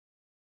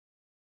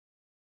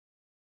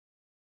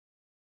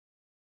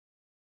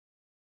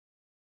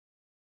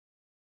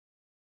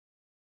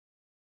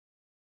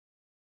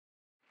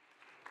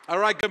All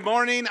right, good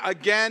morning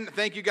again.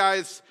 Thank you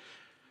guys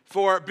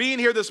for being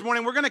here this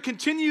morning. We're going to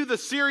continue the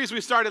series we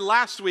started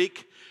last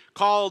week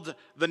called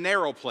The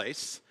Narrow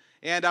Place.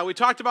 And we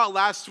talked about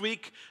last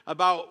week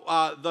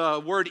about the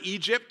word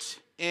Egypt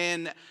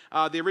in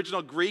the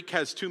original Greek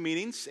has two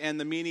meanings, and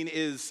the meaning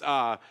is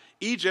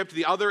Egypt.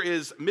 The other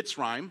is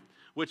Mitzrayim,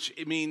 which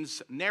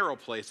means narrow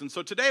place. And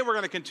so today we're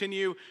going to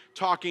continue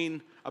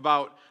talking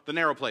about the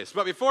narrow place.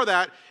 But before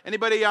that,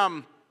 anybody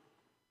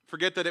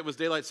forget that it was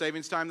daylight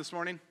savings time this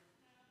morning?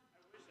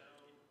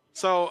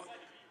 So,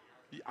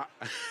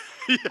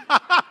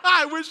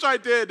 I wish I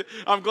did.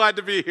 I'm glad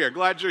to be here.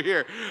 Glad you're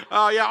here.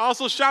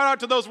 Also, shout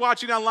out to those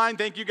watching online.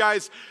 Thank you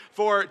guys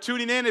for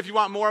tuning in. If you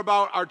want more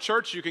about our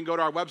church, you can go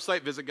to our website,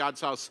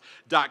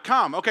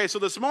 visitgodshouse.com. Okay, so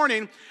this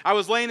morning, I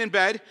was laying in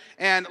bed,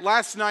 and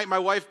last night, my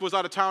wife was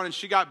out of town, and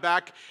she got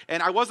back,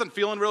 and I wasn't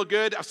feeling real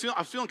good. I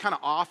was feeling kind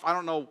of off. I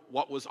don't know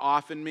what was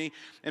off in me.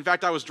 In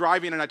fact, I was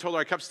driving, and I told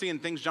her I kept seeing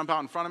things jump out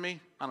in front of me.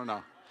 I don't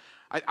know.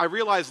 I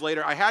realized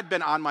later, I had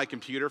been on my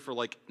computer for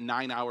like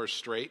 9 hours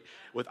straight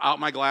without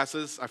my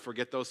glasses. I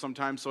forget those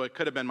sometimes, so it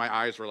could have been my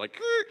eyes were like,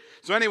 "Grr."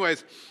 So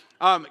anyways,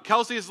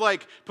 Kelsey's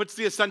like, puts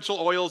the essential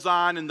oils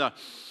on, and the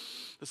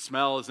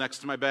smell is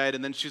next to my bed,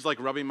 and then she's like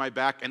rubbing my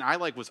back, and I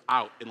like was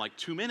out in like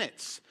 2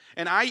 minutes.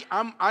 And I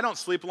don't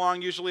sleep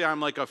long usually. I'm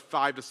like a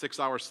 5 to 6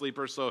 hour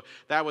sleeper, so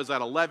that was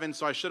at 11,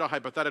 so I should have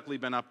hypothetically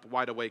been up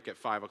wide awake at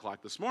 5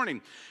 o'clock this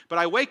morning. But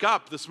I wake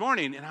up this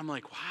morning, and I'm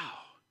like, wow.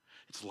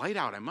 It's light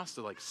out. I must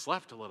have like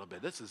slept a little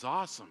bit. This is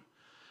awesome.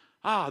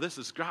 This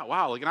is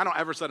wow. Like, and I don't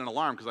ever set an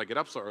alarm because I get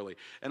up so early.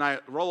 And I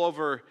roll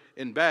over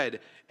in bed,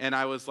 and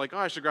I was like,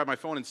 I should grab my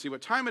phone and see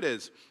what time it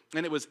is.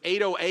 And it was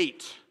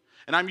 8:08,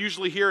 and I'm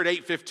usually here at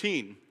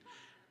 8:15.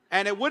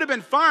 And it would have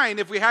been fine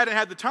if we hadn't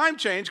had the time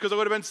change, because it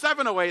would have been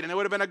 7:08, and it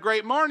would have been a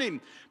great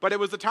morning. But it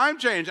was the time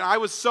change, and I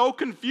was so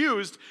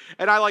confused.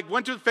 And I like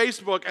went to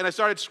Facebook, and I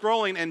started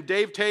scrolling, and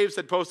Dave Taves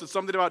had posted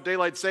something about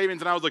daylight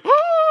savings, and I was like,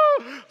 oh!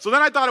 So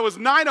then I thought it was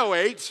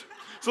 9:08.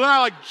 So then I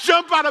like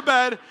jump out of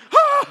bed.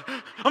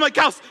 I'm like,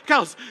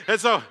 Kels.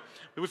 And so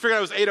we figured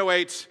it was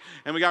 8:08,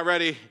 and we got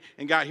ready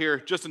and got here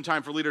just in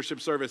time for leadership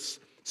service.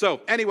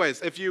 So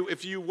anyways, if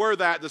you were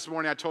that this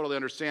morning, I totally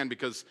understand,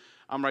 because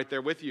I'm right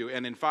there with you.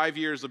 And in 5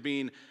 years of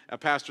being a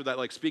pastor that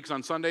like speaks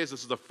on Sundays,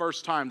 this is the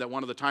first time that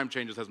one of the time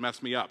changes has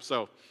messed me up.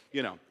 So,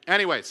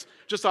 anyways,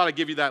 just thought I'd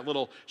give you that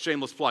little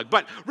shameless plug.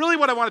 But really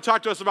what I want to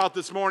talk to us about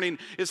this morning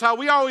is how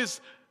we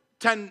always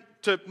tend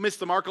to miss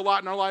the mark a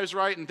lot in our lives,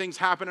 right? And things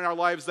happen in our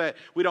lives that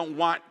we don't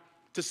want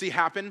to see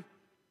happen.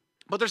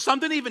 But there's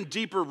something even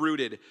deeper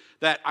rooted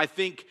that I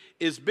think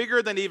is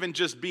bigger than even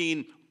just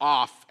being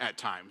off at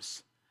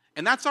times.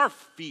 And that's our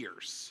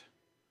fears.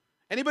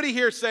 Anybody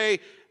here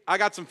say, I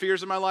got some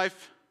fears in my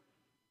life?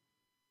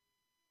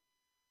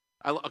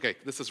 Okay,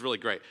 this is really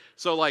great.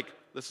 So like,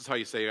 this is how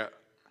you say it.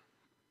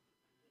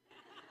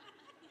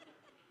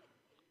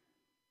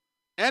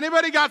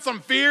 Anybody got some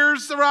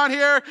fears around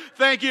here?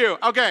 Thank you.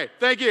 Okay,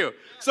 thank you.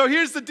 So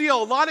here's the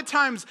deal. A lot of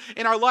times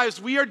in our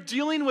lives, we are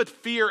dealing with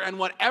fear and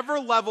whatever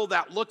level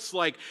that looks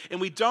like, and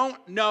we don't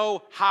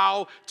know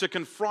how to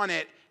confront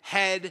it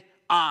head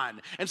on.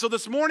 And so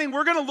this morning,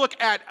 we're going to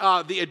look at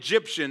the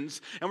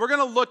Egyptians, and we're going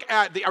to look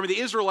at the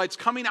Israelites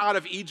coming out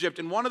of Egypt,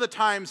 and one of the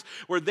times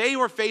where they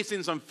were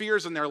facing some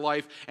fears in their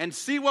life, and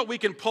see what we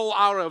can pull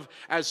out of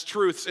as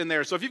truths in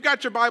there. So if you've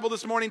got your Bible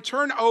this morning,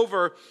 turn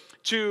over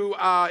to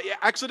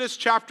Exodus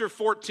chapter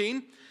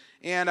 14,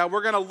 and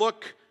we're going to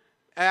look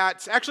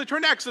at, actually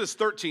turn to Exodus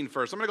 13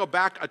 first. I'm going to go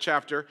back a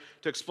chapter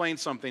to explain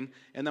something,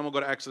 and then we'll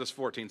go to Exodus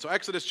 14. So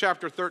Exodus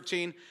chapter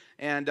 13,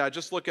 and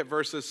just look at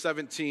verses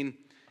 17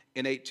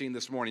 and 18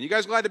 this morning. You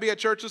guys glad to be at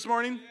church this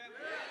morning? Yes.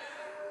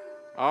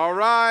 All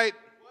right.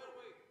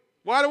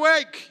 Wide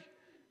awake.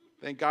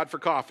 Thank God for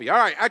coffee. All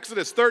right,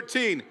 Exodus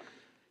 13,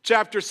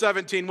 chapter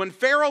 17. When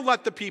Pharaoh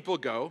let the people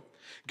go,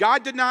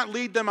 God did not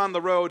lead them on the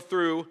road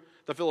through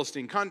the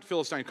Philistine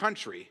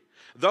country,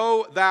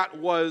 though that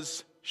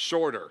was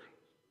shorter.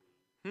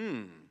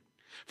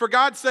 For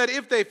God said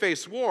if they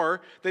face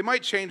war, they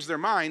might change their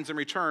minds and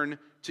return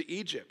to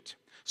Egypt.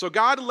 So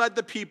God led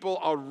the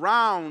people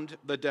around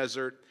the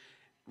desert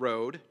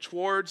road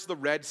towards the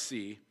Red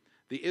Sea.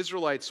 The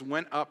Israelites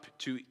went up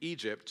to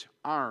Egypt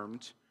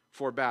armed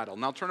for battle.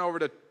 Now turn over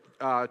to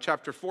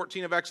chapter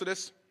 14 of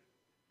Exodus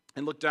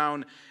and look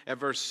down at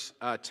verse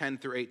 10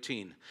 through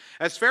 18.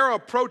 As Pharaoh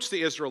approached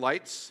the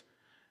Israelites,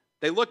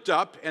 they looked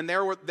up, and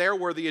there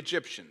were the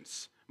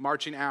Egyptians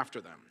marching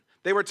after them.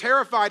 They were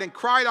terrified and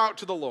cried out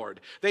to the Lord.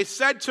 They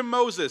said to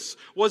Moses,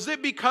 "Was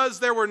it because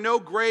there were no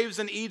graves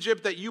in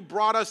Egypt that you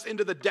brought us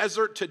into the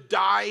desert to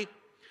die?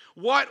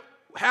 What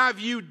have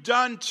you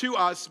done to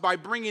us by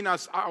bringing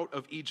us out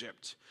of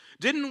Egypt?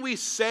 Didn't we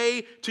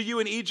say to you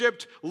in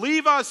Egypt,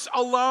 'Leave us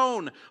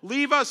alone,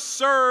 let us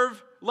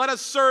serve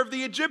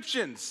the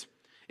Egyptians'?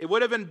 It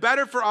would have been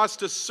better for us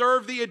to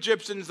serve the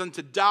Egyptians than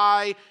to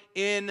die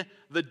in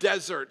the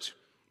desert."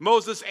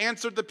 Moses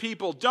answered the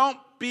people, "Don't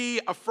be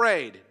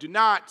afraid. Do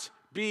not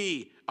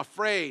be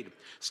afraid.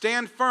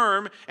 Stand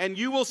firm, and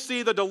you will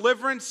see the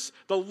deliverance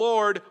the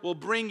Lord will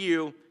bring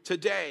you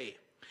today."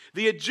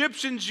 The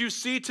Egyptians you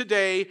see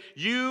today,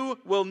 you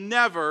will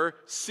never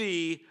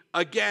see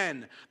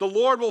again. The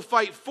Lord will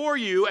fight for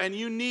you, and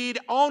you need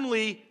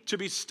only to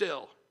be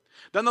still.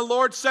 Then the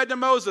Lord said to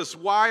Moses,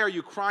 why are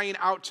you crying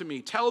out to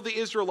me? Tell the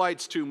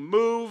Israelites to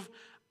move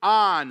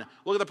on.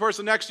 Look at the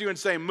person next to you and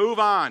say, move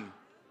on.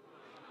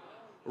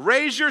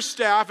 Raise your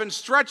staff and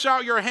stretch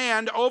out your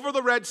hand over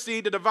the Red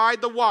Sea to divide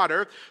the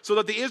water so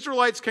that the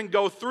Israelites can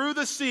go through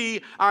the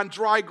sea on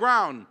dry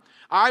ground.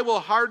 I will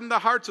harden the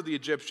hearts of the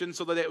Egyptians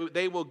so that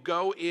they will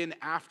go in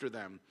after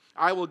them.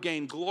 I will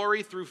gain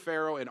glory through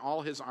Pharaoh and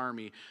all his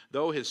army,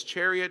 through his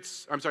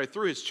chariots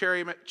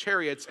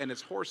and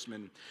his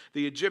horsemen.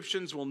 The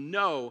Egyptians will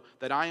know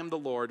that I am the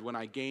Lord when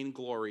I gain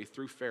glory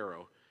through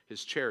Pharaoh,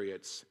 his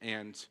chariots,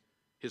 and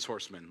his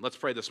horsemen. Let's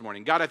pray this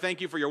morning. God, I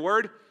thank you for your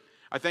word.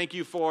 I thank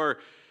you for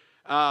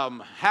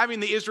having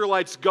the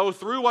Israelites go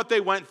through what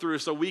they went through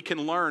so we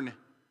can learn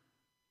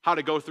how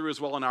to go through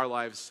as well in our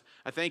lives.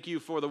 I thank you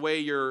for the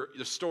way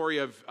the story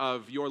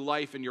of your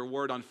life and your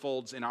word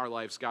unfolds in our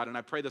lives, God. And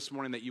I pray this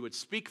morning that you would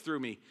speak through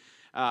me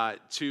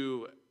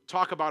to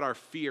talk about our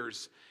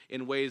fears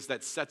in ways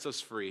that sets us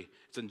free.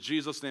 It's in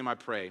Jesus' name I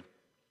pray.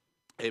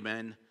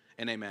 Amen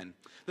and amen.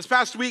 This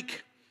past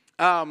week,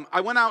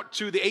 I went out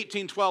to the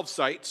 1812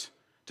 site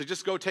to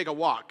just go take a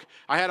walk.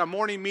 I had a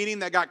morning meeting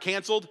that got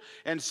canceled,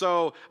 and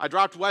so I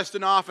dropped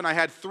Weston off, and I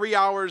had 3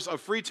 hours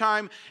of free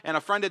time, and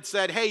a friend had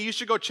said, hey, you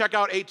should go check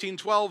out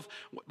 1812,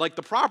 like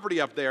the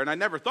property up there, and I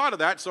never thought of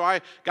that, so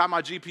I got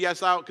my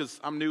GPS out, because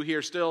I'm new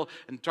here still,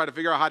 and tried to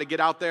figure out how to get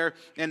out there,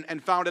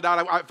 and found it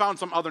out. I found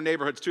some other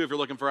neighborhoods, too. If you're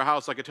looking for a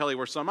house, I could tell you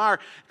where some are.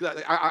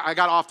 I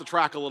got off the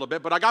track a little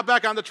bit, but I got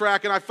back on the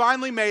track, and I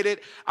finally made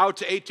it out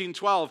to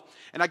 1812,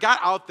 and I got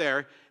out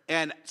there,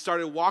 and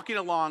started walking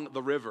along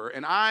the river,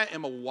 and I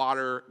am a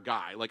water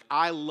guy. Like,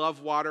 I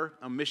love water.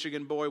 I'm a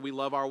Michigan boy. We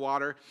love our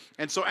water.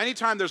 And so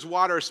anytime there's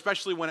water,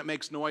 especially when it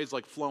makes noise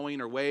like flowing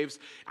or waves,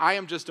 I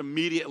am just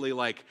immediately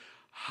like,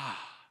 ah.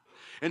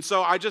 And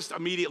so I just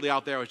immediately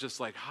out there was just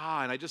like,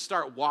 ah, and I just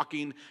start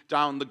walking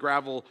down the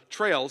gravel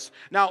trails.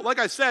 Now, like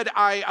I said,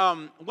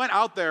 I went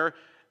out there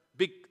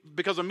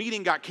because a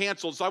meeting got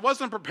canceled, so I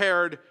wasn't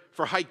prepared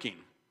for hiking.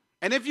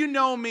 And if you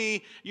know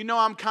me, you know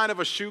I'm kind of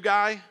a shoe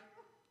guy.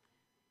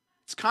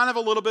 It's kind of a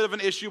little bit of an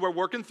issue. We're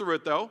working through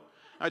it, though.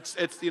 It's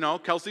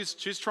Kelsey's,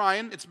 she's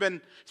trying. It's been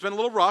a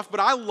little rough,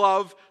 but I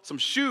love some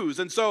shoes.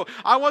 And so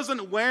I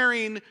wasn't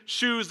wearing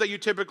shoes that you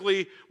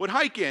typically would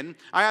hike in.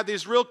 I had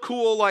these real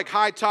cool, like,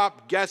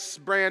 high-top Guess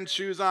brand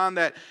shoes on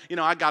that,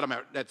 I got them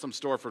at some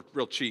store for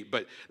real cheap,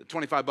 but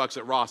 $25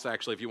 at Ross,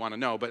 actually, if you want to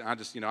know. But I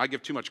just, I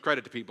give too much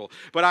credit to people.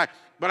 But I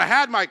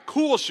had my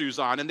cool shoes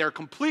on, and they're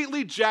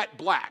completely jet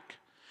black.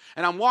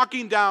 And I'm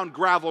walking down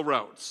gravel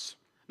roads.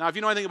 Now, if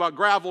you know anything about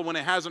gravel, when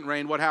it hasn't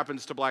rained, what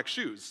happens to black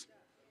shoes?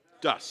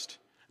 Dust.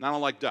 And I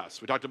don't like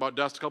dust. We talked about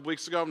dust a couple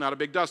weeks ago. I'm not a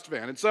big dust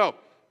fan. And so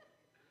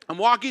I'm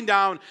walking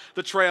down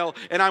the trail,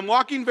 and I'm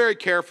walking very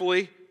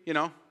carefully,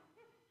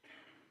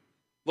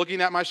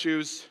 looking at my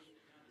shoes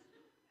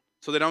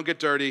so they don't get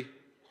dirty,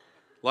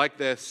 like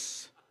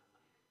this.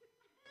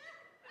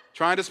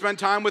 Trying to spend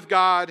time with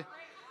God,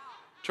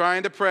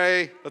 trying to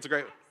pray. That's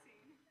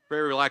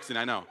very relaxing,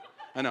 I know.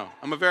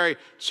 I'm a very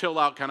chill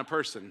out kind of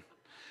person.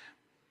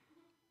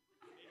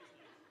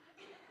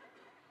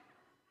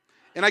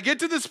 And I get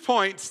to this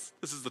point,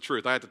 this is the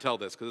truth, I have to tell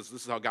this because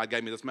this is how God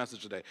gave me this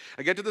message today.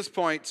 I get to this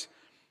point,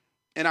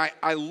 and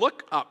I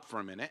look up for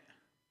a minute,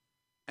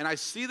 and I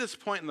see this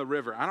point in the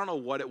river. I don't know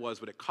what it was,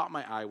 but it caught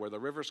my eye where the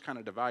river's kind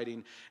of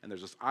dividing, and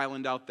there's this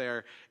island out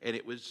there, and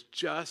it was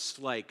just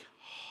like,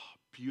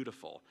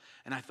 beautiful.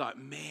 And I thought,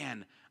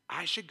 man,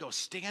 I should go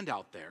stand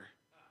out there.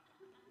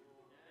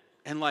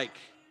 And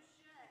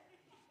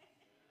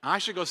I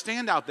should go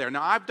stand out there.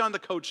 Now, I've done the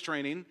coach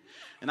training,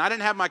 and I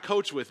didn't have my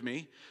coach with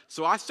me,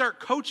 so I start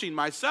coaching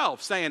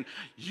myself, saying,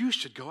 you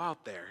should go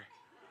out there.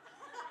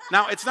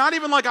 Now, it's not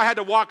even like I had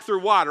to walk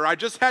through water. I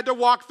just had to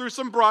walk through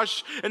some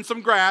brush and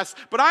some grass,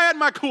 but I had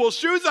my cool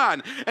shoes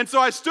on. And so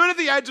I stood at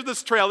the edge of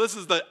this trail. This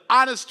is the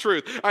honest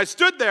truth. I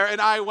stood there, and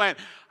I went,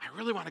 I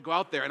really want to go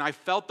out there. And I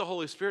felt the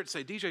Holy Spirit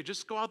say, DJ,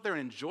 just go out there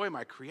and enjoy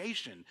my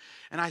creation.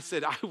 And I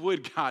said, I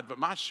would, God, but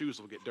my shoes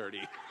will get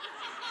dirty.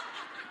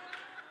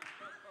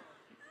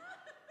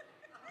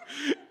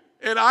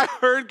 And I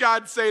heard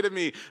God say to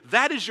me,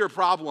 that is your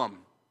problem.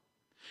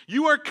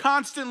 You are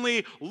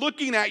constantly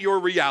looking at your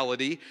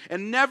reality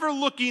and never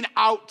looking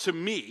out to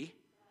me,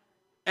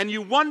 and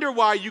you wonder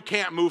why you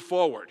can't move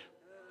forward.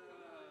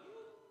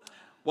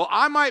 Well,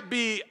 I might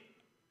be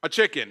a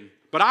chicken,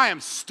 but I am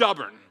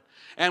stubborn.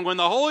 And when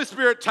the Holy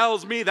Spirit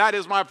tells me that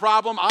is my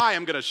problem, I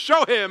am going to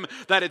show him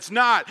that it's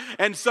not.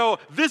 And so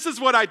this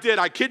is what I did.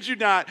 I kid you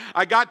not.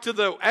 I got to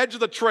the edge of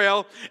the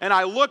trail, and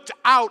I looked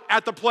out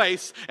at the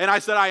place, and I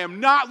said, I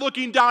am not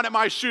looking down at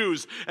my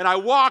shoes. And I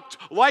walked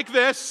like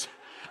this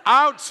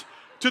out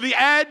to the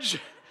edge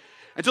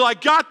until I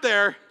got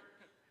there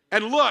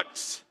and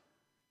looked.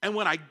 And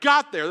when I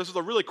got there, this was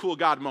a really cool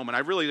God moment.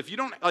 If you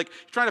don't,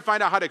 trying to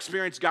find out how to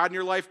experience God in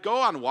your life, go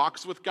on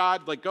walks with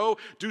God. Go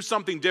do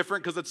something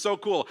different because it's so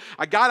cool.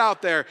 I got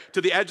out there to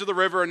the edge of the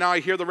river, and now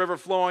I hear the river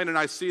flowing, and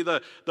I see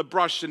the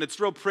brush, and it's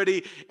real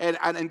pretty.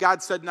 And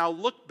God said, now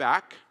look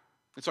back.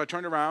 And so I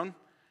turned around,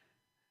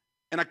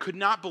 and I could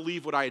not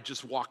believe what I had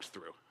just walked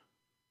through.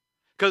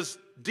 Because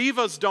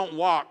divas don't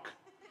walk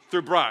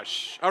through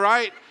brush, all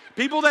right?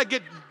 People that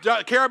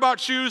care about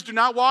shoes do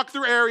not walk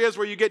through areas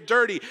where you get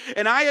dirty.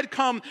 And I had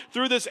come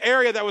through this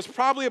area that was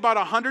probably about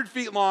 100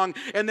 feet long,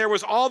 and there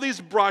was all these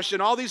brush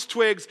and all these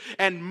twigs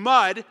and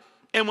mud.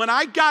 And when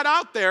I got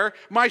out there,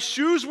 my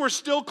shoes were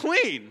still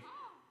clean.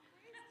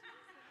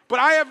 But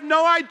I have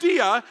no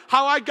idea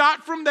how I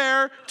got from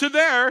there to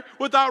there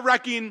without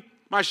wrecking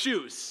my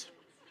shoes.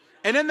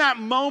 And in that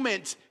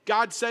moment,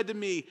 God said to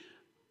me,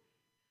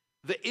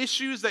 the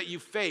issues that you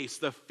face,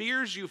 the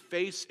fears you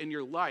face in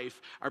your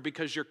life are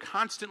because you're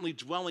constantly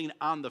dwelling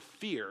on the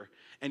fear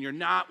and you're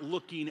not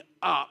looking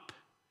up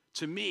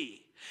to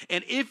me.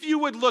 And if you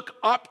would look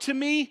up to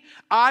me,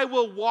 I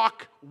will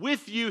walk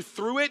with you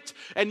through it.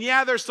 And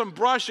yeah, there's some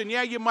brush, and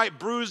yeah, you might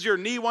bruise your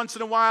knee once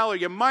in a while, or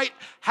you might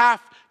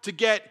have to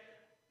get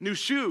new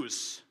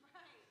shoes.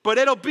 But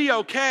it'll be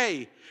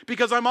okay,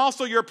 because I'm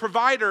also your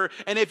provider,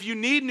 and if you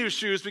need new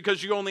shoes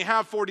because you only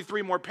have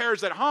 43 more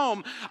pairs at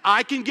home,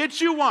 I can get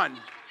you one.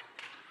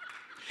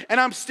 And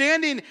I'm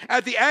standing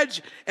at the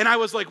edge, and I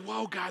was like,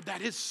 whoa, God,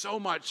 that is so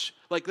much.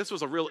 This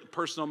was a real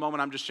personal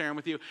moment I'm just sharing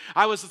with you.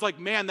 I was just like,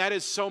 man, that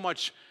is so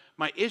much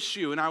my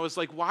issue. And I was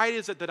like, why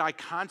is it that I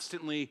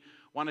constantly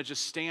want to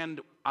just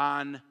stand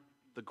on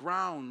the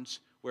ground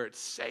where it's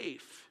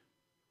safe?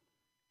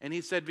 And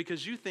he said,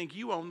 because you think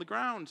you own the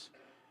ground.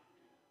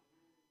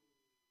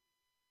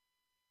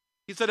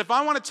 He said, if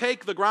I want to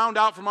take the ground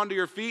out from under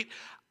your feet,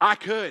 I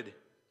could.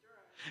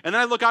 And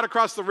then I look out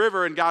across the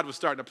river, and God was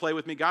starting to play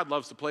with me. God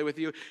loves to play with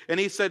you. And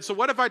he said, so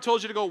what if I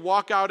told you to go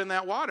walk out in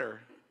that water?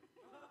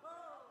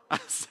 I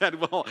said,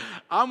 well,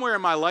 I'm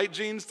wearing my light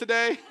jeans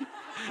today.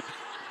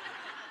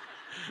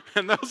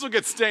 And those will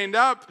get stained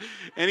up.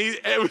 And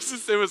it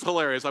was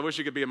hilarious. I wish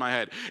you could be in my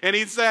head. And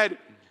he said,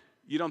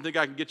 you don't think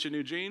I can get you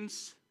new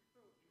jeans?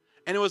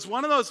 And it was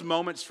one of those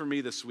moments for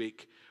me this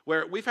week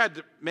where we've had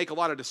to make a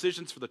lot of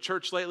decisions for the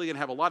church lately and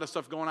have a lot of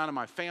stuff going on in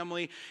my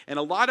family, and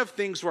a lot of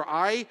things where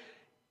I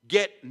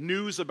get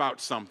news about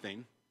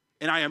something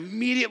and I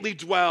immediately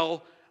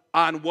dwell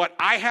on what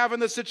I have in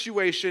the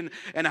situation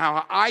and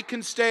how I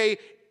can stay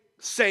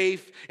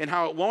safe and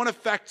how it won't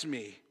affect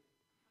me.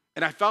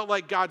 And I felt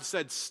like God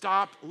said,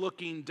 stop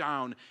looking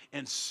down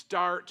and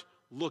start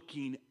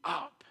looking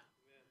up.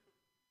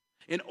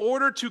 In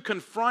order to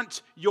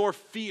confront your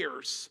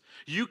fears,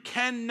 you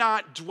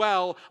cannot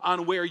dwell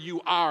on where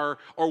you are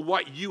or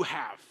what you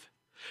have.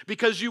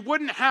 Because you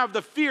wouldn't have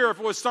the fear if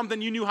it was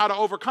something you knew how to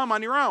overcome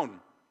on your own,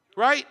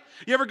 right?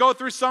 You ever go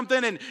through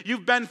something and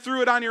you've been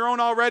through it on your own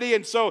already,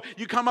 and so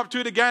you come up to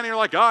it again and you're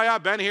like, oh yeah,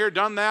 I've been here,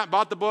 done that,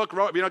 bought the book,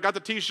 got the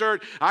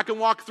t-shirt, I can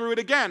walk through it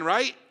again,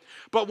 right?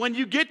 But when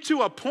you get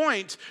to a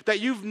point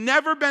that you've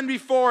never been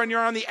before and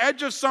you're on the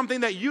edge of something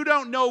that you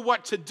don't know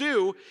what to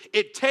do,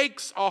 it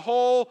takes a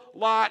whole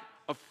lot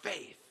of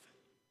faith.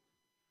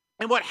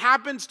 And what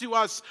happens to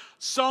us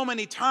so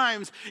many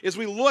times is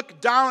we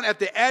look down at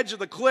the edge of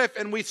the cliff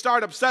and we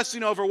start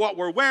obsessing over what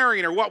we're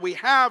wearing or what we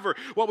have or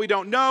what we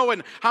don't know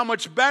and how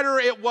much better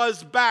it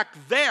was back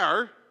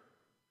there.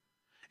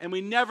 And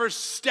we never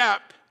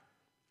step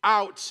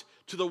out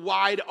to the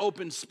wide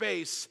open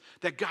space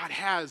that God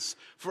has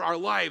for our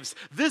lives.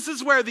 This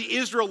is where the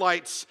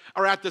Israelites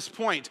are at this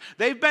point.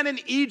 They've been in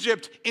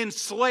Egypt in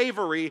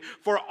slavery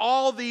for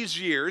all these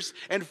years,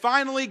 and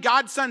finally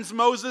God sends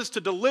Moses to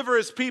deliver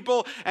his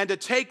people and to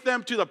take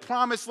them to the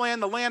promised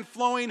land, the land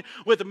flowing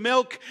with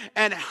milk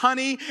and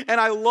honey. And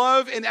I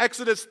love in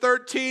Exodus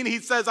 13, he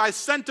says, I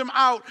sent them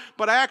out,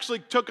 but I actually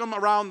took them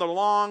around the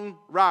long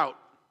route.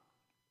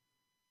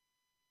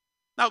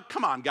 Now,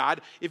 come on,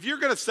 God. If you're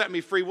going to set me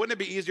free, wouldn't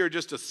it be easier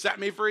just to set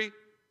me free?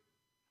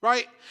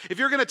 Right? If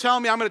you're going to tell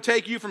me I'm going to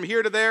take you from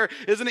here to there,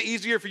 isn't it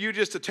easier for you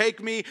just to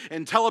take me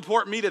and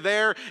teleport me to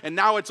there, and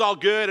now it's all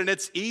good and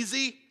it's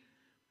easy?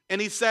 And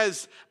he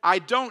says, I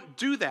don't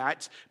do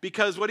that,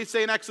 because what did he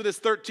say in Exodus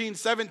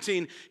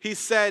 13:17? He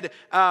said,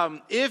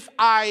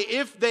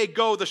 if they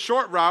go the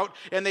short route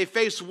and they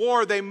face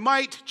war, they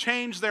might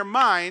change their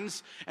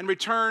minds and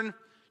return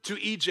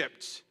to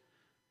Egypt.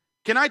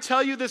 Can I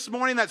tell you this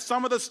morning that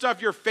some of the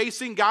stuff you're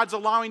facing, God's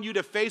allowing you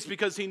to face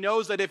because he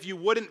knows that if you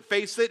wouldn't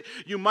face it,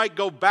 you might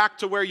go back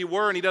to where you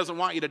were, and he doesn't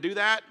want you to do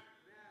that?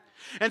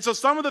 And so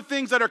some of the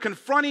things that are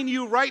confronting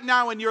you right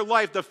now in your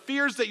life, the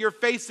fears that you're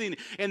facing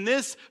in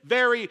this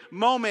very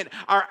moment,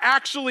 are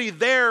actually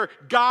there,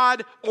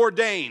 God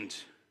ordained.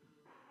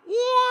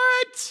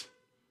 What?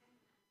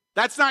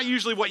 That's not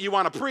usually what you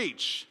want to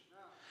preach.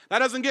 That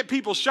doesn't get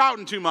people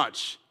shouting too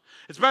much.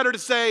 It's better to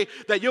say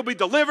that you'll be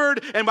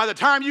delivered, and by the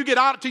time you get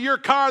out to your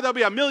car, there'll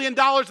be $1 million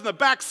in the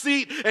back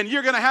seat, and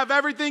you're going to have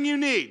everything you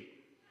need.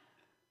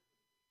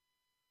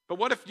 But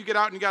what if you get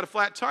out and you got a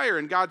flat tire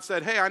and God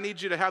said, hey, I need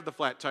you to have the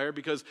flat tire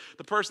because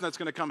the person that's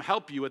going to come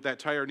help you with that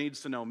tire needs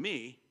to know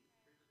me.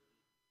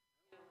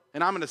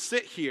 And I'm going to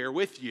sit here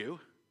with you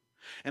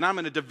and I'm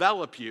going to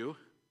develop you.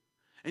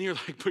 And you're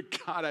like, but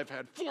God, I've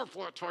had 4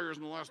 flat tires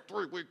in the last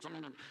 3 weeks.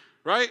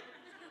 Right?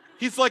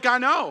 He's like, I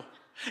know.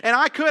 And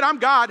I'm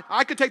God.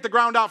 I could take the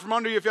ground out from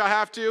under you if I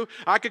have to.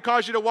 I could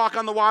cause you to walk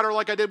on the water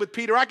like I did with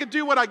Peter. I could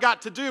do what I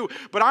got to do.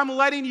 But I'm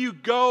letting you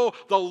go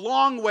the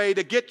long way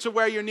to get to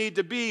where you need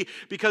to be.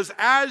 Because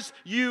as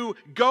you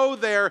go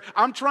there,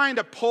 I'm trying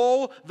to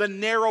pull the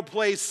narrow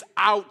place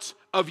out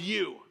of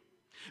you.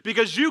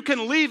 Because you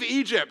can leave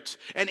Egypt,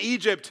 and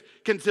Egypt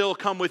can still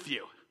come with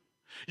you.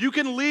 You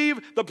can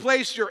leave the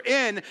place you're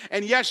in,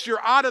 and yes,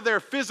 you're out of there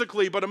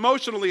physically, but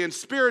emotionally and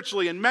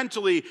spiritually and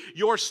mentally,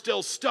 you're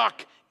still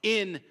stuck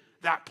in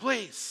that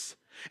place.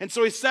 And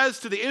so he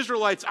says to the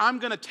Israelites, I'm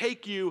going to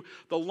take you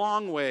the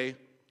long way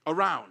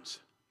around.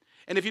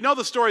 And if you know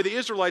the story of the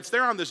Israelites,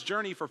 they're on this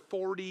journey for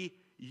 40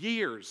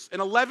 years. An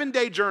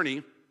 11-day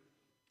journey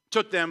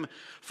took them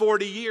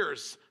 40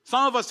 years.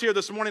 Some of us here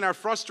this morning are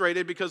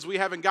frustrated because we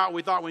haven't got what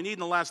we thought we need in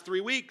the last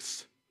 3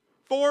 weeks.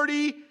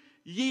 40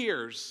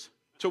 years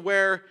to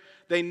where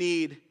they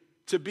need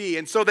to be.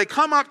 And so they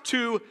come up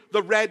to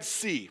the Red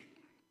Sea.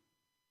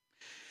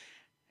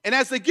 And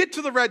as they get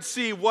to the Red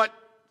Sea, what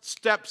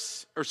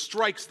steps or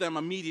strikes them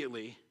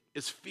immediately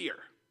is fear.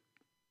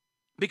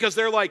 Because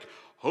they're like,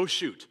 oh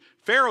shoot,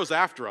 Pharaoh's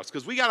after us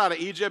because we got out of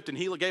Egypt and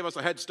he gave us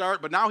a head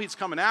start, but now he's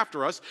coming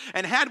after us.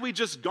 And had we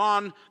just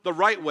gone the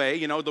right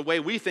way, the way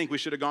we think we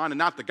should have gone and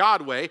not the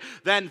God way,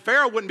 then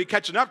Pharaoh wouldn't be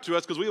catching up to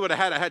us because we would have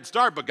had a head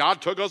start, but God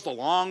took us the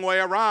long way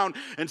around.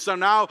 And so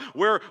now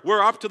we're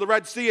up to the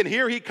Red Sea and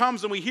here he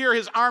comes and we hear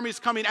his armies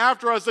coming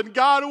after us and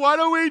God, what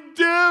do we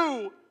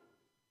do?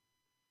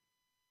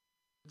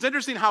 It's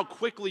interesting how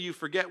quickly you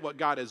forget what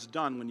God has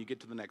done when you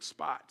get to the next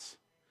spot.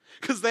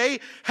 Because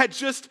they had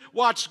just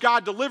watched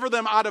God deliver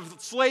them out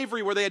of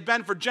slavery where they had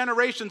been for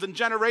generations and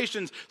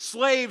generations,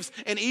 slaves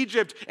in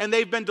Egypt, and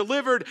they've been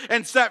delivered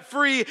and set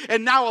free,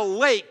 and now a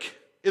lake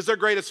is their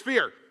greatest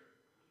fear.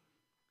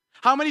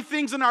 How many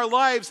things in our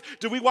lives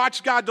do we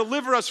watch God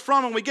deliver us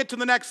from and we get to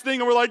the next thing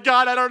and we're like,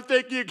 God, I don't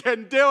think you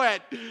can do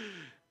it.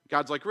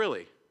 God's like,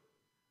 really?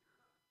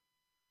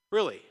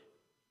 Really?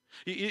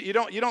 You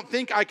don't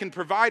think I can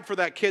provide for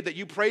that kid that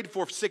you prayed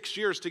for 6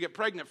 years to get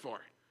pregnant for?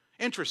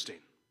 Interesting.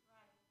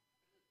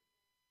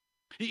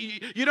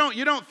 You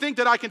don't think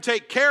that I can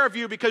take care of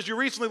you because you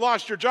recently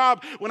lost your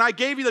job when I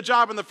gave you the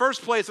job in the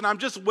first place and I'm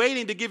just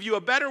waiting to give you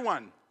a better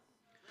one.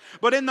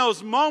 But in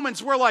those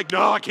moments, we're like,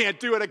 no, I can't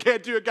do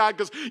it, God,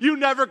 because you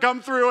never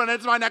come through and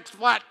it's my next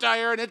flat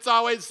tire and it's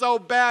always so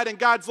bad. And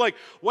God's like,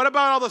 what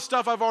about all the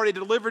stuff I've already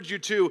delivered you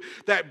to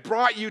that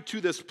brought you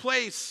to this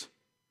place?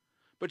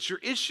 But your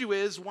issue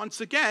is, once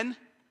again,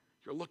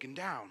 you're looking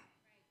down.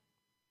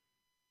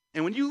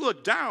 And when you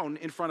look down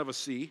in front of a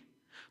sea,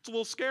 it's a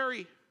little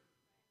scary.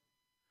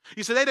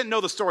 You say they didn't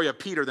know the story of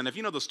Peter. Then if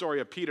you know the story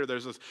of Peter,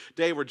 there's this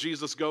day where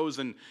Jesus goes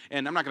and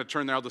I'm not going to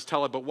turn there, I'll just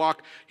tell it, but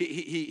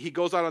he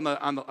goes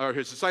out or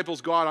his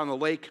disciples go out on the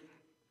lake.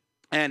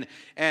 And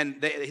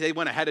they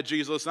went ahead of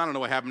Jesus. I don't know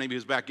what happened. Maybe he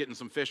was back getting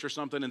some fish or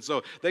something. And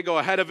so they go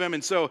ahead of him.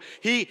 And so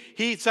he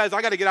says,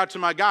 I got to get out to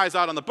my guys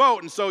out on the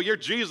boat. And so you're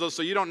Jesus,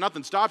 so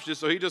nothing stops you.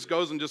 So he just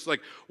goes and just like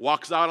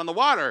walks out on the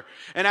water.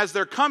 And as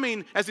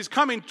he's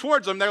coming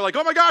towards them, they're like,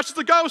 oh my gosh, it's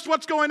a ghost.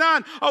 What's going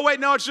on? Oh wait,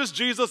 no, it's just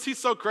Jesus. He's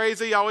so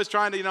crazy. Always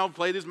trying to,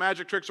 play these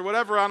magic tricks or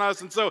whatever on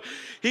us. And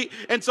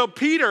so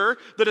Peter,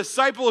 the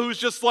disciple who's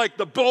just like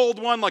the bold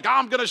one, like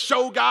I'm going to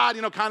show God,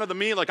 kind of the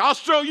me, like I'll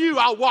show you,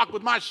 I'll walk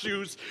with my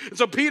shoes. And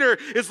so Peter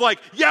is like,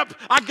 yep,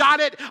 I got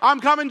it. I'm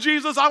coming,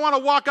 Jesus. I want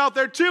to walk out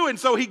there too. And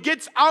so he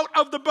gets out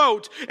of the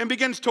boat and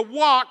begins to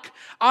walk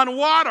on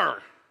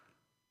water.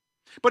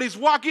 But he's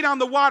walking on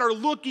the water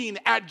looking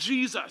at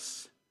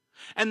Jesus.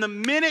 And the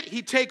minute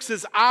he takes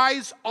his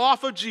eyes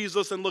off of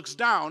Jesus and looks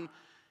down,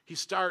 he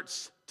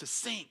starts to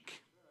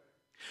sink.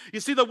 You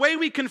see, the way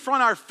we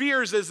confront our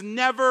fears is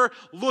never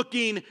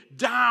looking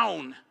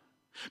down.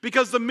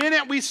 Because the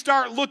minute we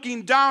start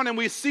looking down and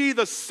we see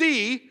the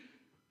sea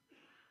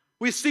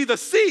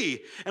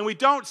and we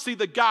don't see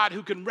the God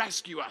who can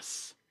rescue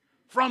us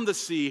from the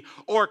sea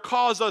or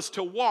cause us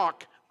to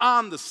walk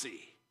on the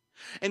sea.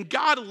 And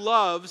God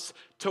loves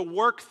to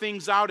work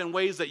things out in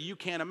ways that you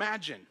can't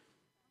imagine.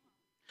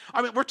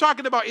 I mean, we're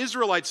talking about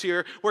Israelites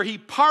here where he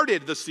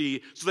parted the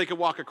sea so they could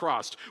walk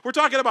across. We're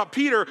talking about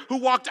Peter who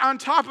walked on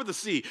top of the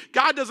sea.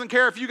 God doesn't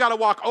care if you got to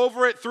walk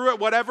over it, through it,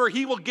 whatever.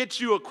 He will get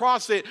you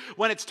across it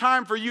when it's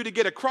time for you to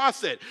get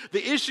across it.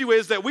 The issue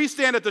is that we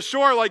stand at the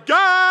shore like,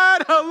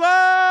 God,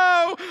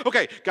 hello.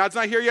 Okay, God's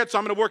not here yet, so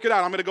I'm going to work it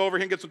out. I'm going to go over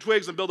here and get some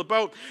twigs and build a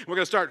boat. And we're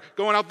going to start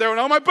going out there and,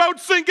 oh, my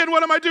boat's sinking.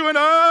 What am I doing?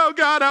 Oh,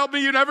 God, help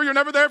me. You're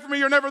never there for me.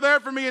 You're never there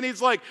for me. And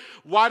he's like,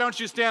 why don't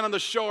you stand on the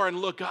shore and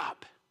look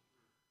up?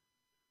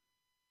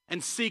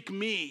 And seek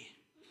me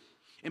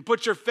and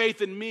put your faith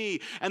in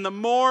me. And the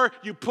more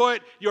you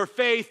put your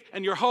faith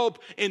and your hope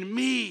in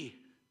me,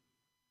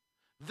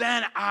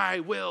 then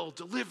I will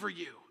deliver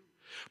you.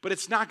 But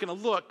it's not going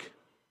to look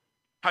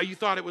how you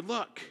thought it would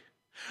look.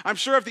 I'm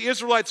sure if the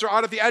Israelites are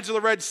out at the edge of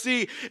the Red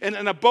Sea and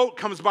a boat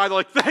comes by, they're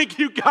like, thank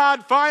you,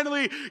 God,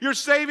 finally, you're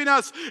saving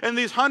us. And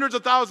these hundreds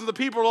of thousands of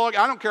people are like,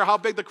 I don't care how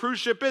big the cruise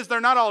ship is, they're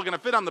not all going to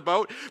fit on the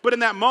boat. But in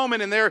that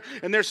moment, in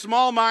their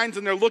small minds,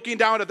 and they're looking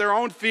down at their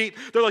own feet,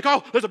 they're like,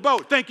 oh, there's a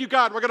boat. Thank you,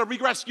 God, we're going to be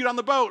rescued on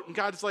the boat. And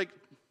God's like,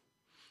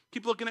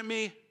 keep looking at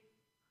me.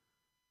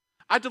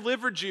 I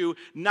delivered you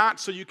not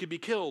so you could be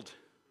killed.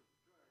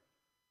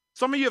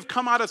 Some of you have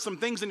come out of some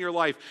things in your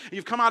life.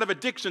 You've come out of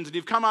addictions, and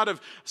you've come out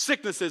of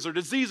sicknesses or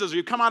diseases, or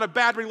you've come out of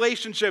bad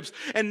relationships,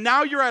 and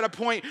now you're at a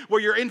point where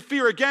you're in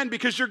fear again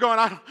because you're going,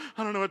 I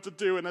don't know what to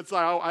do, and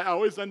I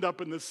always end up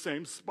in this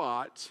same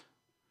spot.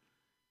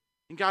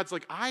 And God's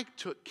like, I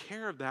took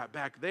care of that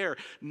back there,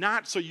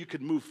 not so you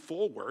could move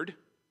forward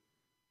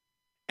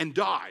and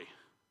die.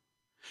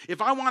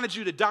 If I wanted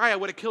you to die, I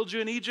would have killed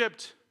you in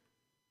Egypt.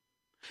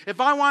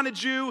 If I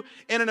wanted you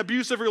in an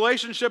abusive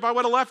relationship, I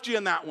would have left you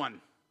in that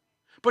one.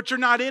 But you're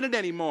not in it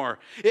anymore.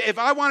 If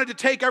I wanted to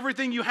take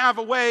everything you have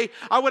away,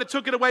 I would have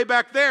took it away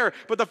back there.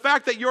 But the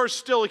fact that you're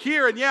still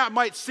here, and yeah, it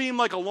might seem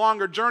like a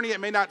longer journey, it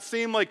may not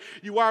seem like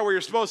you are where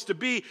you're supposed to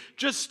be,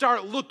 just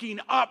start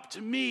looking up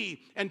to me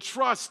and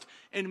trust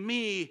in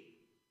me,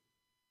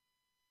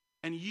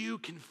 and you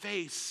can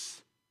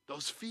face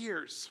those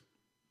fears.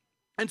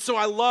 And so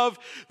I love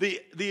the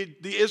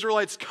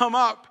Israelites come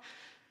up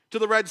to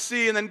the Red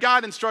Sea, and then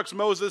God instructs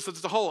Moses.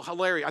 It's a whole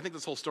hilarious. I think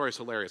this whole story is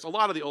hilarious. A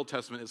lot of the Old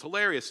Testament is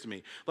hilarious to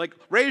me. Like,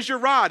 raise your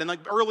rod. And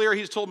like earlier,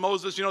 he's told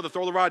Moses, to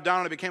throw the rod down,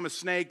 and it became a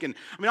snake. And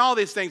I mean, all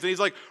these things. And he's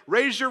like,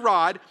 raise your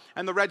rod,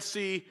 and the Red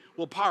Sea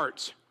will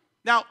part.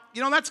 Now,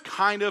 that's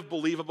kind of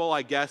believable,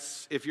 I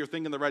guess, if you're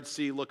thinking the Red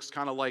Sea looks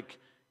kind of like,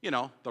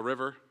 the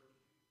river.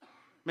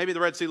 Maybe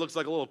the Red Sea looks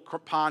like a little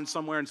pond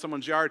somewhere in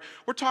someone's yard.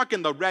 We're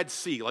talking the Red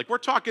Sea. Like, we're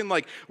talking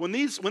like when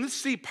this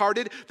sea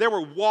parted, there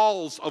were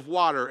walls of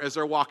water as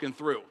they're walking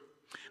through.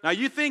 Now,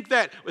 you think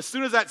that as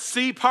soon as that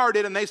sea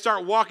parted and they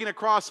start walking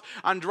across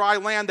on dry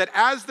land, that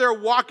as they're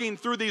walking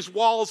through these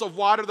walls of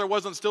water, there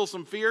wasn't still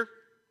some fear?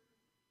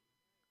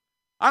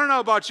 I don't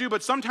know about you,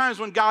 but sometimes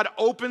when God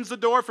opens the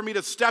door for me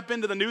to step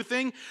into the new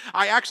thing,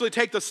 I actually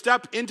take the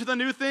step into the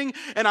new thing,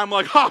 and I'm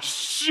like, oh,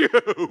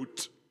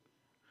 shoot.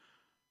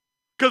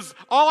 Because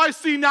all I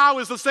see now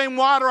is the same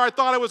water I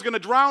thought I was going to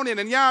drown in.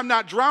 And yeah, I'm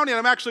not drowning.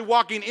 I'm actually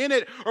walking in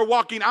it or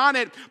walking on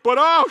it. But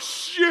oh,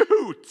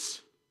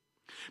 shoot.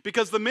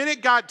 Because the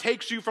minute God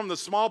takes you from the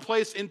small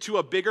place into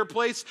a bigger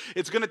place,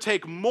 it's going to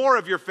take more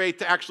of your faith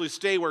to actually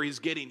stay where he's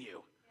getting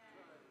you.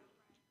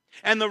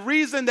 And the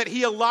reason that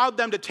he allowed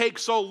them to take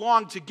so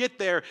long to get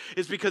there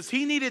is because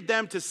he needed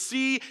them to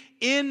see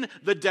in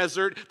the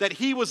desert that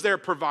he was their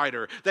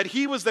provider, that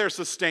he was their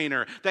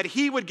sustainer, that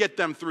he would get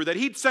them through, that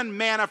he'd send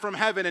manna from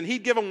heaven and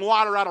he'd give them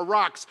water out of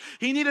rocks.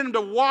 He needed them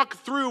to walk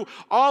through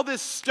all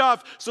this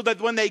stuff so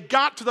that when they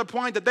got to the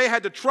point that they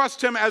had to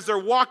trust him as they're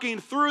walking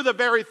through the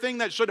very thing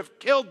that should have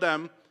killed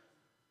them,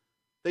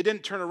 they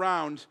didn't turn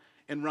around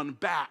and run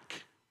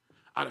back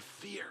out of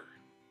fear.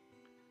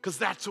 Because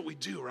that's what we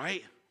do,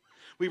 right?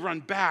 We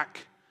run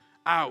back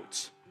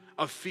out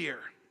of fear.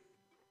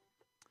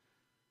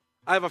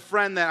 I have a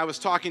friend that I was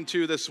talking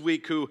to this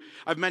week who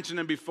I've mentioned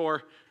him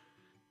before.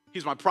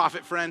 He's my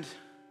prophet friend.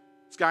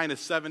 This guy in his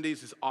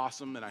 70s. He's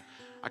awesome. And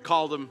I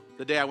called him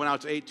the day I went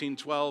out to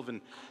 1812 and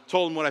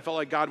told him what I felt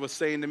like God was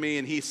saying to me.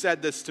 And he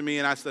said this to me,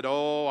 and I said,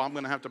 oh, I'm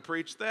going to have to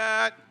preach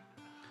that.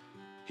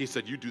 He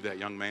said, you do that,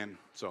 young man.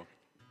 So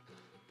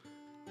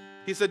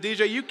he said,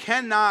 DJ, you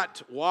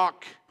cannot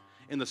walk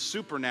in the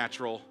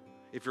supernatural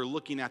if you're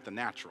looking at the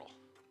natural.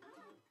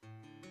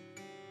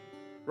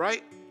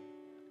 Right?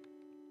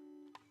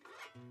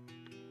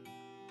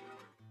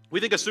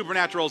 We think of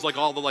supernatural as like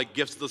all the like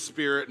gifts of the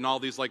Spirit and all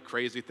these like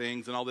crazy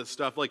things and all this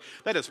stuff. Like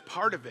that is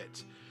part of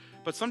it.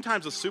 But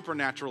sometimes the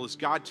supernatural is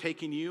God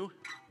taking you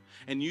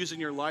and using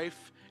your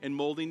life and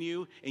molding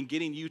you and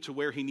getting you to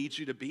where he needs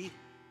you to be.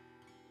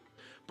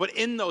 But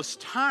in those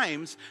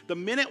times, the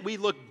minute we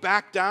look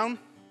back down,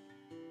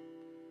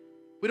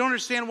 we don't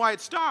understand why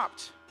it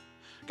stopped.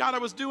 God,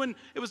 it was doing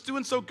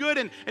so good,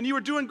 and you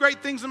were doing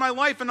great things in my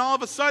life, and all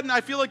of a sudden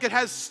I feel like it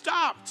has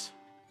stopped.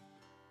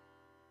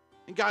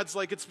 And God's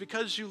like, it's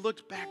because you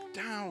looked back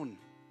down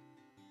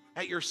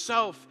at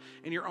yourself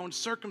and your own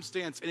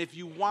circumstance. And if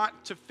you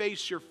want to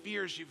face your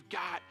fears, you've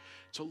got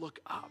to look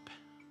up.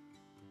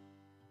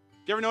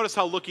 Do you ever notice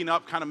how looking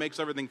up kind of makes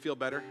everything feel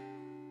better?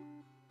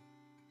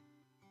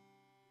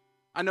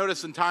 I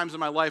notice in times in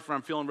my life where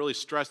I'm feeling really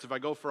stressed, if I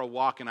go for a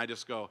walk and I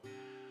just go,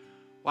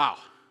 wow.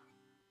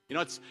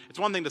 It's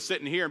one thing to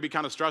sit in here and be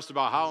kind of stressed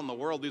about how in the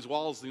world these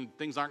walls and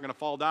things aren't going to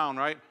fall down,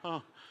 right?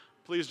 Oh,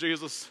 please,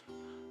 Jesus.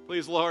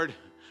 Please, Lord.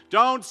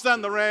 Don't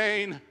send the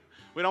rain.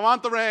 We don't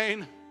want the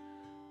rain.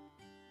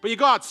 But you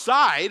go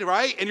outside,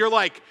 right? And you're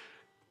like,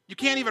 you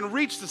can't even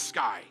reach the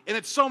sky. And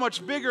it's so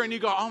much bigger. And you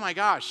go, oh my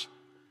gosh.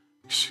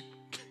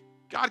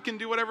 God can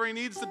do whatever he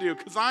needs to do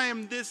because I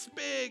am this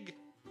big.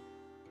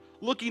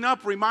 Looking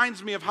up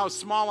reminds me of how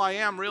small I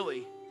am,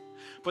 really.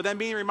 But then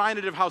being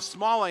reminded of how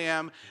small I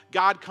am,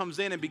 God comes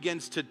in and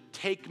begins to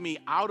take me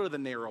out of the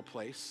narrow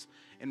place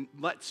and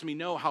lets me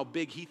know how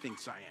big he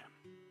thinks I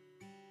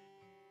am.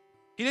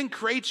 He didn't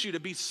create you to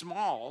be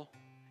small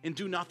and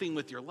do nothing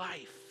with your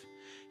life.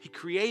 He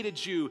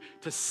created you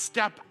to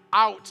step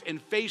out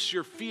and face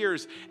your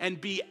fears and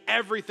be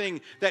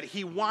everything that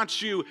he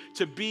wants you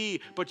to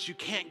be, but you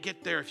can't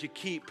get there if you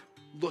keep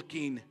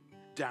looking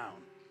down.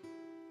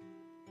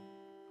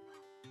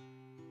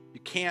 You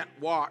can't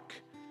walk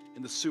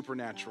in the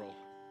supernatural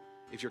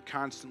if you're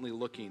constantly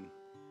looking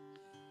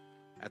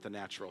at the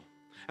natural.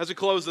 As we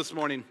close this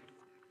morning,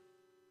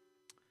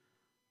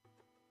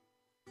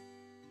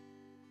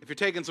 if you're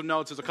taking some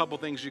notes, there's a couple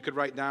things you could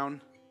write down.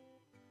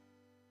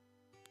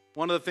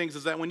 One of the things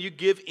is that when you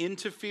give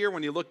into fear,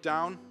 when you look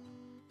down,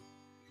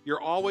 you're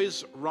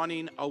always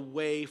running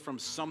away from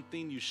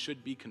something you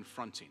should be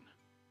confronting.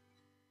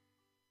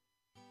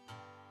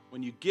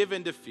 When you give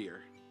into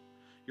fear,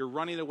 you're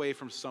running away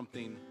from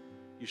something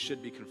you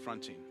should be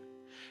confronting.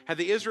 Had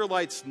the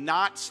Israelites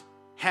not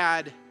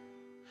had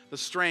the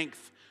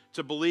strength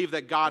to believe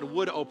that God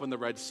would open the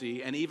Red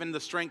Sea, and even the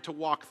strength to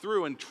walk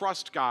through and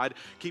trust God,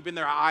 keeping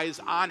their eyes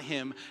on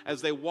him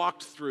as they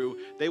walked through,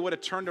 they would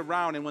have turned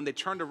around, and when they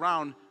turned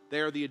around,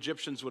 there the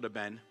Egyptians would have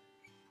been,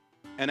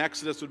 and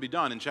Exodus would be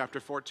done in chapter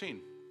 14.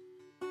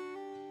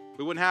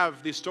 We wouldn't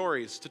have these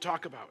stories to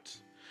talk about,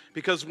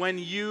 because when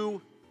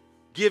you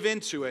give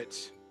into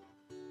it,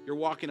 you're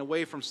walking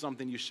away from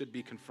something you should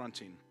be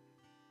confronting.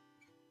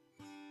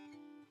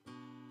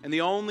 And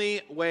the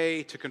only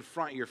way to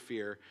confront your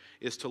fear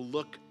is to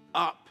look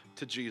up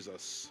to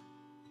Jesus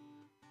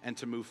and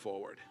to move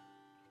forward.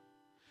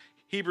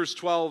 Hebrews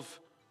 12,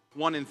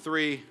 1 and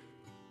 3,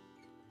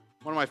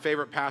 one of my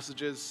favorite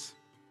passages.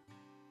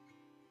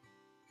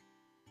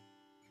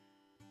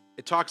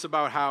 It talks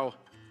about how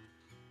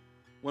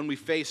when we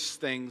face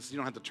things, you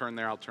don't have to turn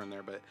there, I'll turn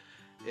there, but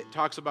it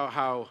talks about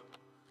how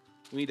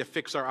we need to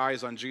fix our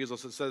eyes on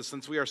Jesus. It says,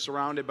 since we are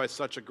surrounded by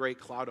such a great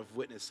cloud of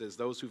witnesses,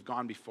 those who've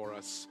gone before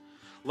us,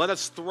 let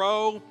us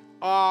throw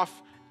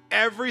off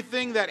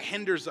everything that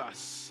hinders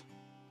us.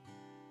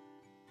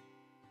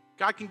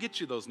 God can get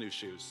you those new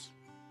shoes.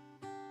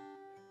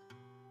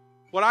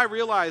 What I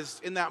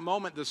realized in that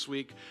moment this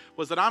week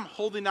was that I'm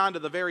holding on to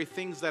the very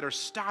things that are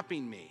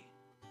stopping me.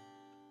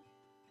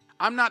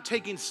 I'm not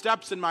taking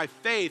steps in my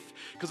faith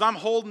because I'm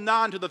holding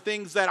on to the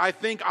things that I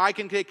think I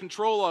can take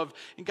control of.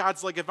 And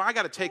God's like, if I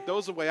got to take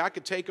those away, I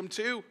could take them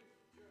too.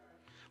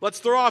 Let's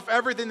throw off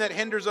everything that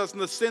hinders us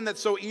and the sin that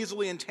so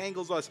easily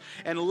entangles us,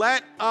 and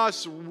let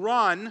us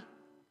run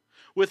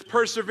with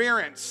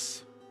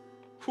perseverance.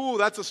 Whew,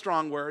 that's a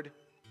strong word.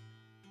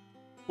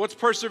 What's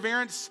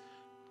perseverance?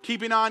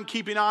 Keeping on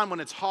when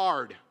it's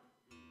hard.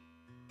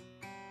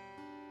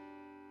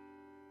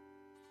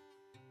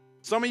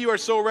 Some of you are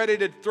so ready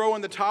to throw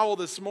in the towel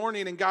this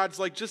morning, and God's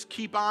like, just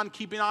keep on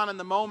keeping on in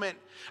the moment.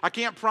 I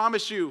can't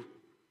promise you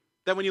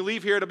that when you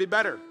leave here it'll be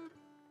better,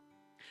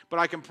 but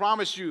I can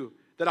promise you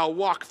that I'll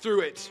walk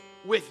through it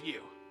with you.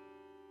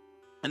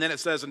 And then it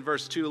says in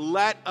verse 2,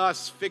 let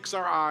us fix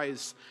our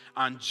eyes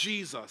on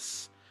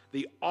Jesus,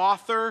 the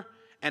author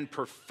and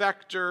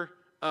perfecter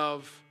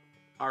of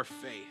our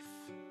faith,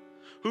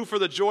 who for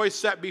the joy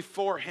set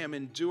before him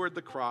endured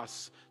the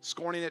cross,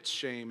 scorning its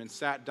shame, and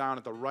sat down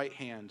at the right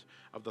hand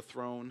of the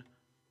throne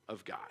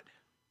of God.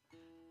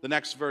 The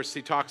next verse,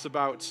 he talks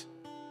about,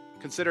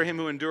 consider him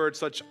who endured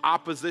such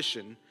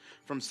opposition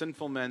from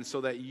sinful men, so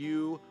that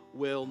you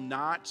will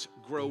not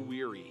grow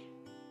weary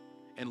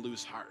and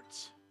lose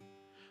heart.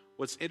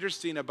 What's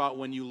interesting about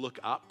when you look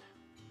up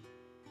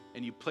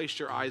and you place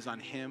your eyes on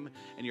him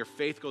and your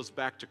faith goes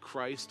back to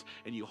Christ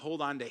and you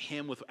hold on to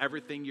him with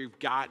everything you've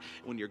got,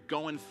 when you're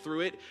going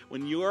through it,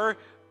 when you're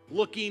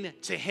looking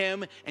to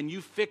him and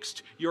you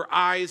fixed your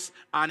eyes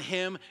on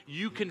him,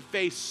 you can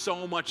face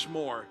so much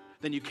more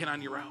than you can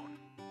on your own.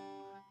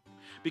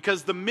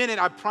 Because the minute,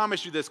 I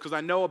promise you this because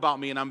I know about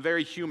me and I'm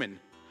very human,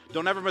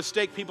 don't ever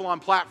mistake people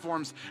on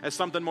platforms as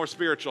something more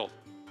spiritual.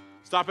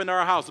 Stop into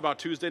our house about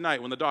Tuesday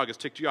night when the dog has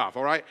ticked you off,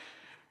 all right?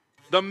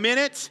 The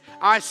minute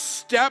I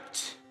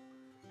stepped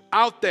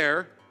out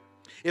there,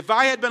 if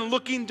I had been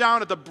looking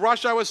down at the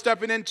brush I was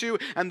stepping into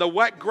and the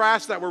wet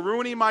grass that were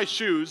ruining my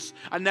shoes,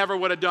 I never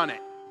would have done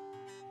it.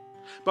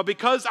 But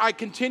because I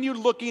continued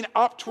looking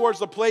up towards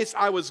the place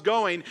I was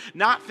going,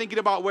 not thinking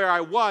about where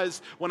I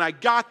was, when I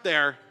got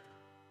there,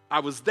 I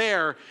was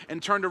there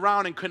and turned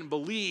around and couldn't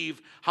believe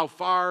how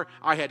far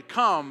I had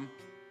come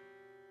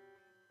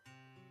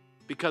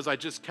because I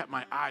just kept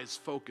my eyes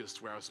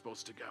focused where I was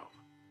supposed to go.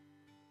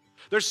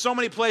 There's so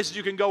many places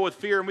you can go with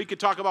fear, and we could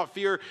talk about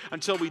fear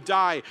until we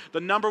die.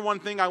 The number one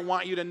thing I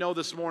want you to know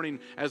this morning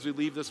as we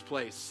leave this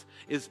place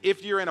is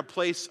if you're in a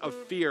place of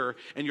fear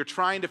and you're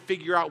trying to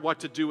figure out what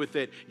to do with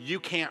it, you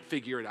can't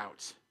figure it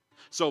out.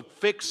 So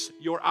fix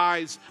your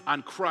eyes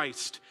on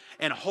Christ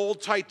and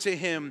hold tight to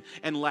him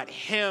and let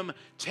him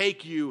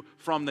take you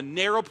from the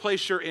narrow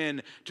place you're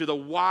in to the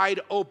wide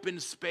open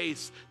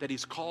space that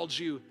he's called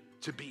you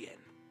to be in.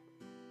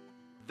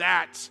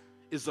 That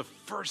is the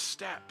first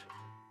step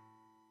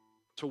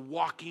to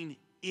walking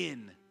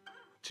in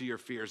to your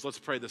fears. Let's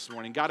pray this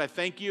morning. God, I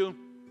thank you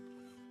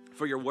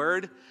for your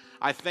word.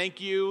 I thank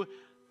you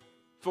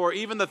for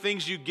even the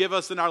things you give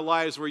us in our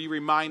lives where you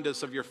remind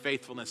us of your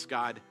faithfulness,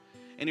 God.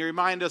 And you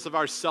remind us of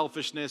our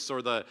selfishness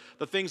or the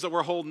things that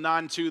we're holding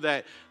on to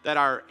that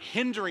are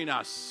hindering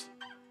us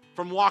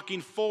from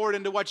walking forward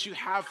into what you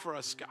have for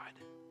us, God.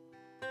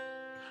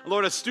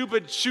 Lord, a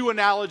stupid shoe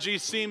analogy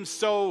seems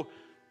so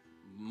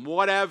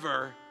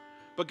whatever.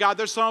 But God,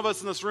 there's some of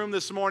us in this room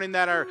this morning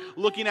that are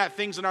looking at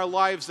things in our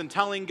lives and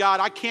telling God,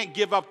 I can't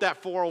give up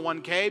that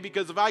 401k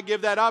because if I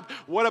give that up,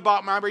 what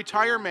about my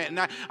retirement? And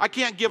I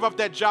can't give up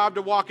that job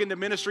to walk into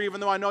ministry even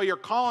though I know you're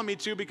calling me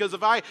to, because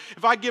if I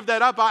give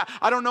that up,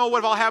 I don't know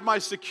if I'll have my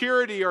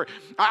security, or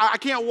I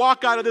can't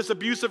walk out of this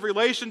abusive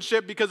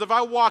relationship because if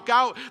I walk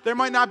out, there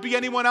might not be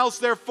anyone else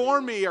there for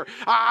me, or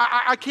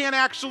I can't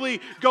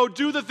actually go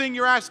do the thing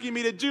you're asking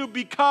me to do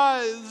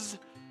because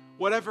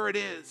whatever it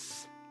is.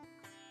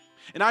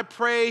 And I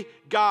pray,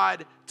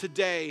 God,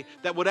 today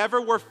that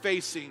whatever we're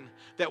facing,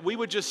 that we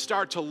would just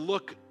start to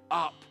look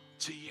up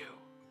to you.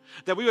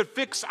 That we would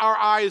fix our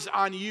eyes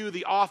on you,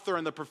 the author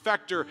and the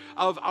perfecter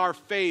of our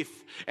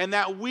faith. And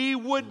that we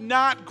would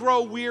not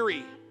grow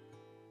weary.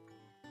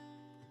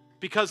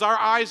 Because our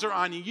eyes are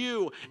on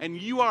you, and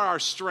you are our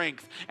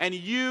strength, and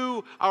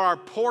you are our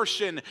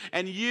portion,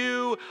 and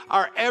you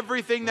are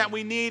everything that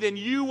we need, and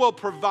you will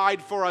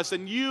provide for us,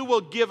 and you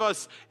will give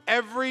us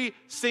every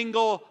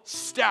single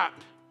step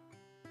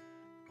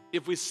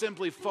if we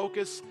simply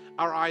focus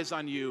our eyes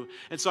on you.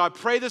 And so I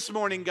pray this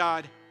morning,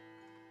 God,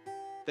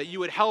 that you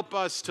would help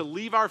us to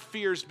leave our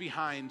fears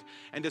behind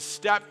and to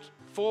step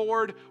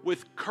forward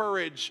with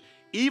courage,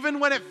 even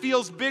when it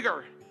feels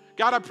bigger.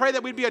 God, I pray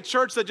that we'd be a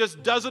church that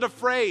just does it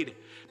afraid,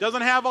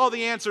 doesn't have all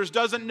the answers,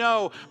 doesn't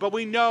know, but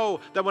we know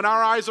that when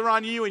our eyes are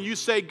on you and you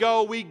say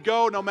go, we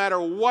go no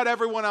matter what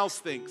everyone else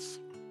thinks,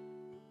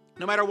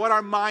 no matter what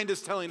our mind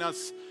is telling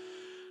us,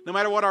 no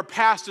matter what our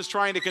past is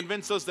trying to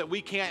convince us that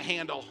we can't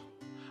handle.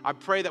 I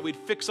pray that we'd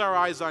fix our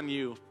eyes on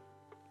you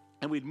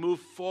and we'd move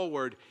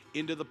forward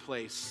into the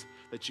place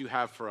that you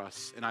have for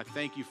us. And I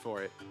thank you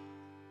for it.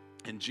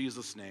 In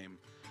Jesus' name,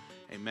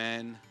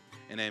 amen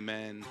and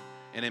amen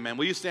and amen.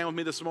 Will you stand with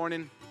me this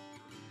morning?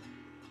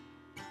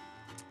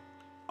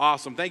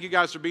 Awesome. Thank you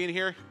guys for being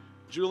here.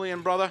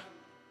 Julian, brother,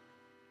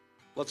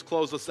 let's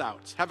close this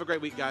out. Have a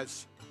great week,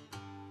 guys.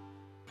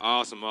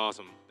 Awesome.